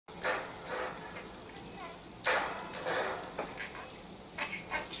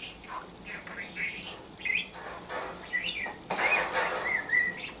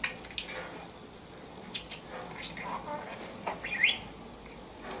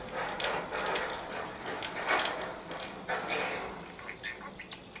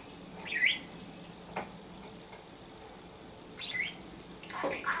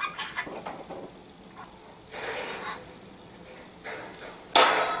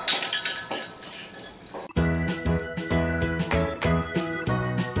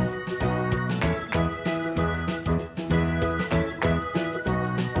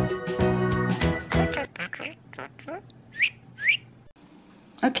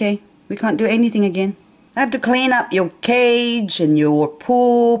Okay, we can't do anything again. I have to clean up your cage and your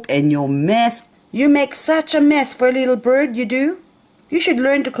poop and your mess. You make such a mess for a little bird, you do. You should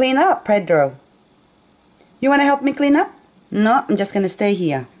learn to clean up, Pedro. You want to help me clean up? No, I'm just going to stay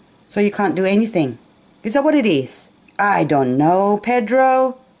here. So you can't do anything. Is that what it is? I don't know,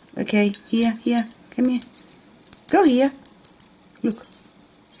 Pedro. Okay, here, come here. Go here. Look.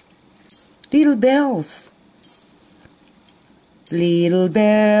 Little bells. Little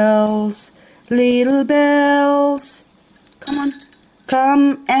bells, little bells. Come on.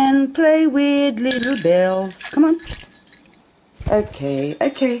 Come and play with little bells. Come on. Okay,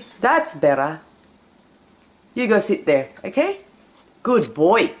 that's better. You go sit there, okay? Good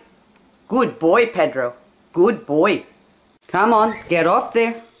boy. Good boy, Pedro. Good boy. Come on, get off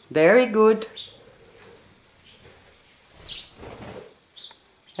there. Very good.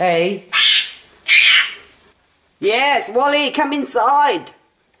 Hey. Yes, Wally, come inside.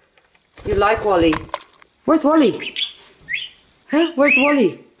 You like Wally? Where's Wally? Huh? Where's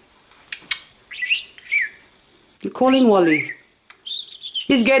Wally? You're calling Wally.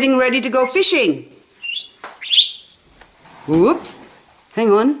 He's getting ready to go fishing. Whoops.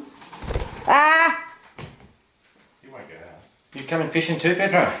 Hang on. Ah! You won't get out. You coming fishing too,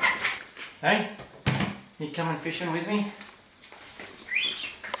 Pedro? Hey? You coming fishing with me?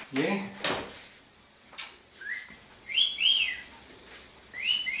 Yeah?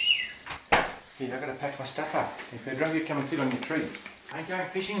 Here, I've got to pack my stuff up. Hey, Pedro, you come and sit on your tree. Ain't going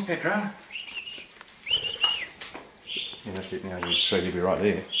fishing, Pedro? Yeah, that's it now. Your tree will be right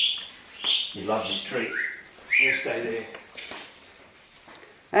there. He loves his tree. You stay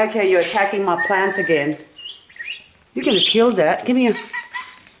there. Okay, you're attacking my plants again. You're gonna kill that. Give me a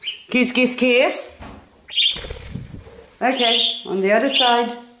kiss, kiss, kiss. Okay, on the other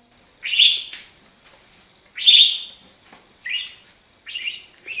side.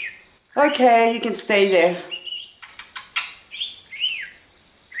 Okay, you can stay there.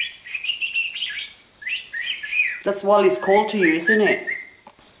 That's Wally's call to you, isn't it?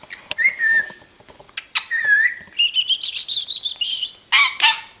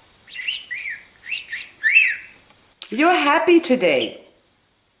 You're happy today.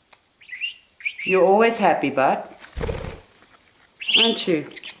 You're always happy, bud. Aren't you?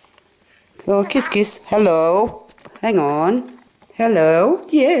 Oh, kiss, kiss. Hello. Hang on. Hello.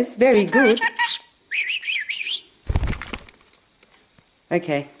 Yes, very good.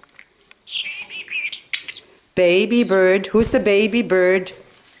 Okay. Baby bird. Who's the baby bird?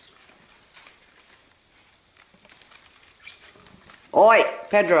 Oi,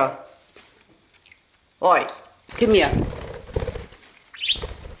 Pedro. Oi, come here.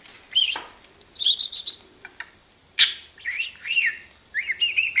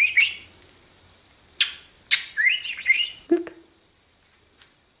 Look.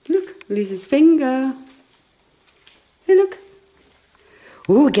 Look, Lisa's finger. Hey, look.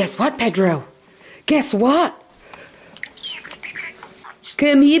 Ooh, guess what, Pedro? Guess what?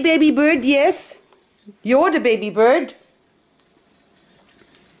 Come here, baby bird, yes. You're the baby bird.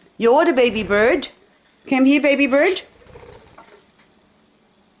 You're the baby bird. Come here, baby bird.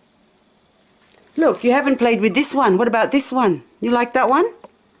 Look, you haven't played with this one. What about this one? You like that one?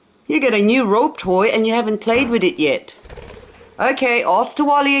 You get a new rope toy and you haven't played with it yet. Okay, off to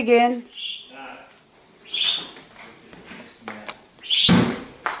Wally again.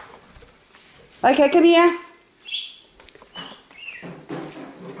 Okay, come here.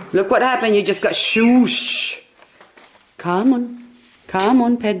 Look what happened. You just got shoosh. Come on. Come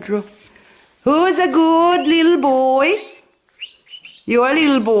on, Pedro. Who's a good little boy? You're a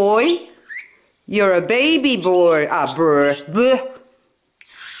little boy. You're a baby boy. Ah, brr. Bleh.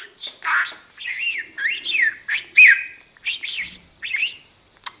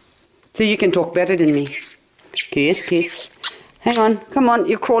 So you can talk better than me. Kiss, kiss. Hang on. Come on.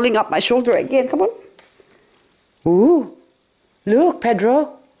 You're crawling up my shoulder again. Come on. Ooh. Look,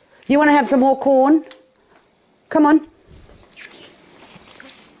 Pedro. You want to have some more corn? Come on.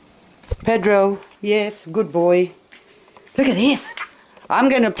 Pedro, yes, good boy. Look at this. I'm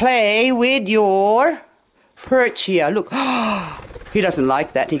going to play with your perch here. Look. He doesn't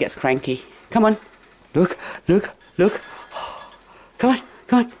like that. He gets cranky. Come on. Look, look, look. Come on,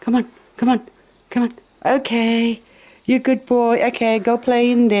 come on, come on, come on, come on. Okay. You good boy. Okay, go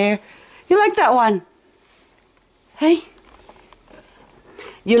play in there. You like that one? Hey?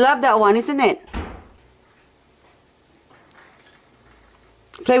 You love that one, isn't it?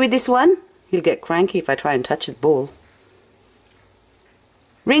 Play with this one. He'll get cranky if I try and touch his ball.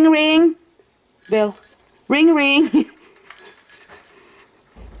 Ring, ring. Bell. Ring, ring.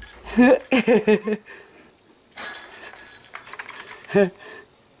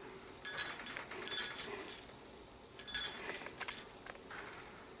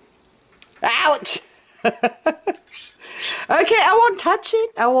 Ouch! Okay, I won't touch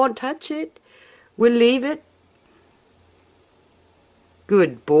it. I won't touch it. We'll leave it.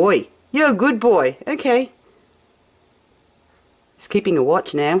 Good boy. You're a good boy. Okay. He's keeping a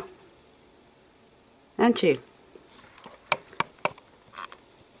watch now. Aren't you?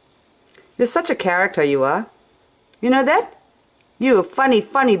 You're such a character, you are. You know that? You're a funny,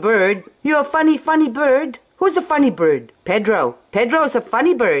 funny bird. You're a funny, funny bird. Who's a funny bird? Pedro. Pedro's a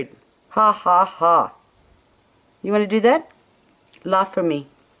funny bird. Ha, ha, ha. You want to do that? Laugh for me.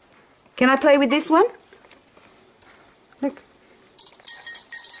 Can I play with this one? Look.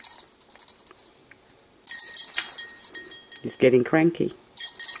 He's getting cranky.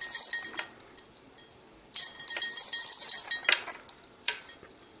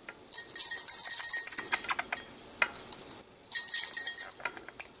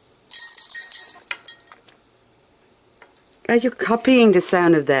 Are you copying the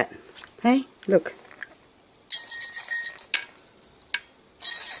sound of that? Hey, look.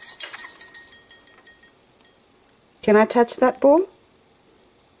 Can I touch that ball?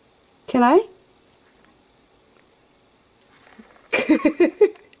 Can I?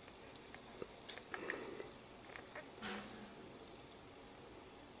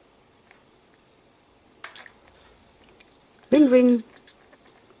 Ring, ring.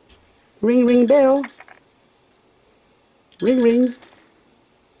 Ring, ring bell. Ring, ring.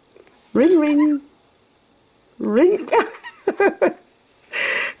 Ring, ring. Ring.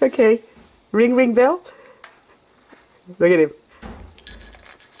 Okay. Ring, ring bell. Look at him.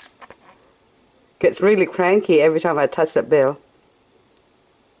 Gets really cranky every time I touch that bell.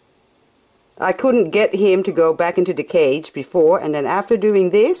 I couldn't get him to go back into the cage before, and then after doing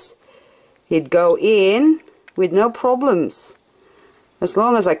this, he'd go in with no problems. As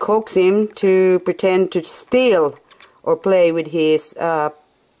long as I coax him to pretend to steal or play with his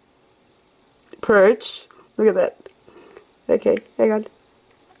perch. Look at that. Okay, hang on.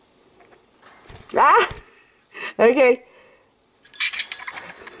 Ah! Okay.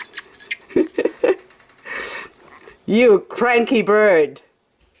 You cranky bird.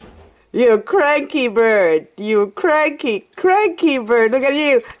 You cranky bird. You cranky, cranky bird. Look at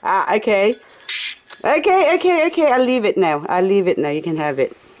you. Ah, okay. Okay. I'll leave it now. I'll leave it now. You can have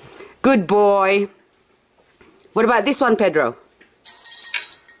it. Good boy. What about this one, Pedro?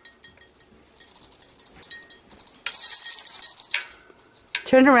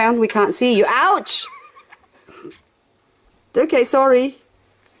 Turn around. We can't see you. Ouch! Okay, sorry.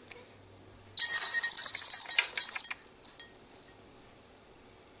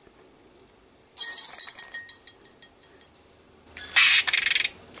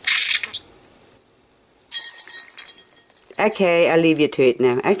 Okay, I'll leave you to it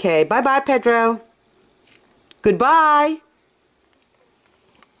now. Okay, bye-bye, Pedro. Goodbye.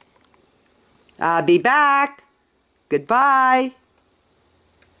 I'll be back. Goodbye.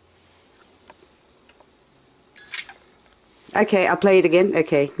 Okay, I'll play it again.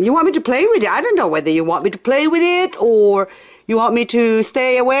 Okay. You want me to play with it? I don't know whether you want me to play with it or you want me to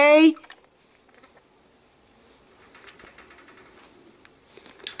stay away.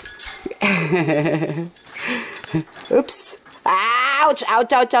 Oops. Ouch,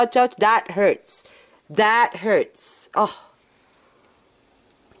 ouch, ouch, ouch, ouch. That hurts. That hurts. Oh.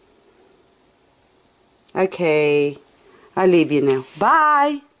 Okay. I'll leave you now.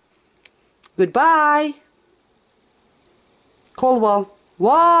 Bye. Goodbye. Call Wall.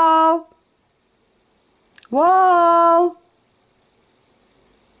 Wall. Wall.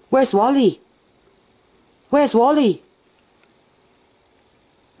 Where's Wally? Where's Wally?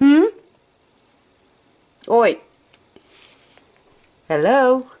 Oi.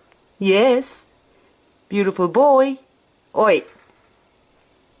 Hello. Yes. Beautiful boy. Oi.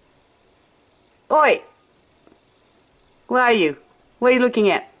 Oi. Where are you? What are you looking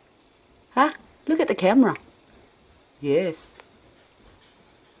at? Huh? Look at the camera. Yes.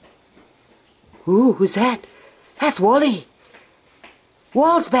 Ooh, who's that? That's Wally.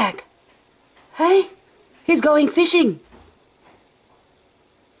 Wall's back. Hey? He's going fishing.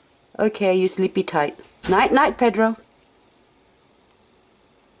 Okay, you sleepy tight. Night, night, Pedro.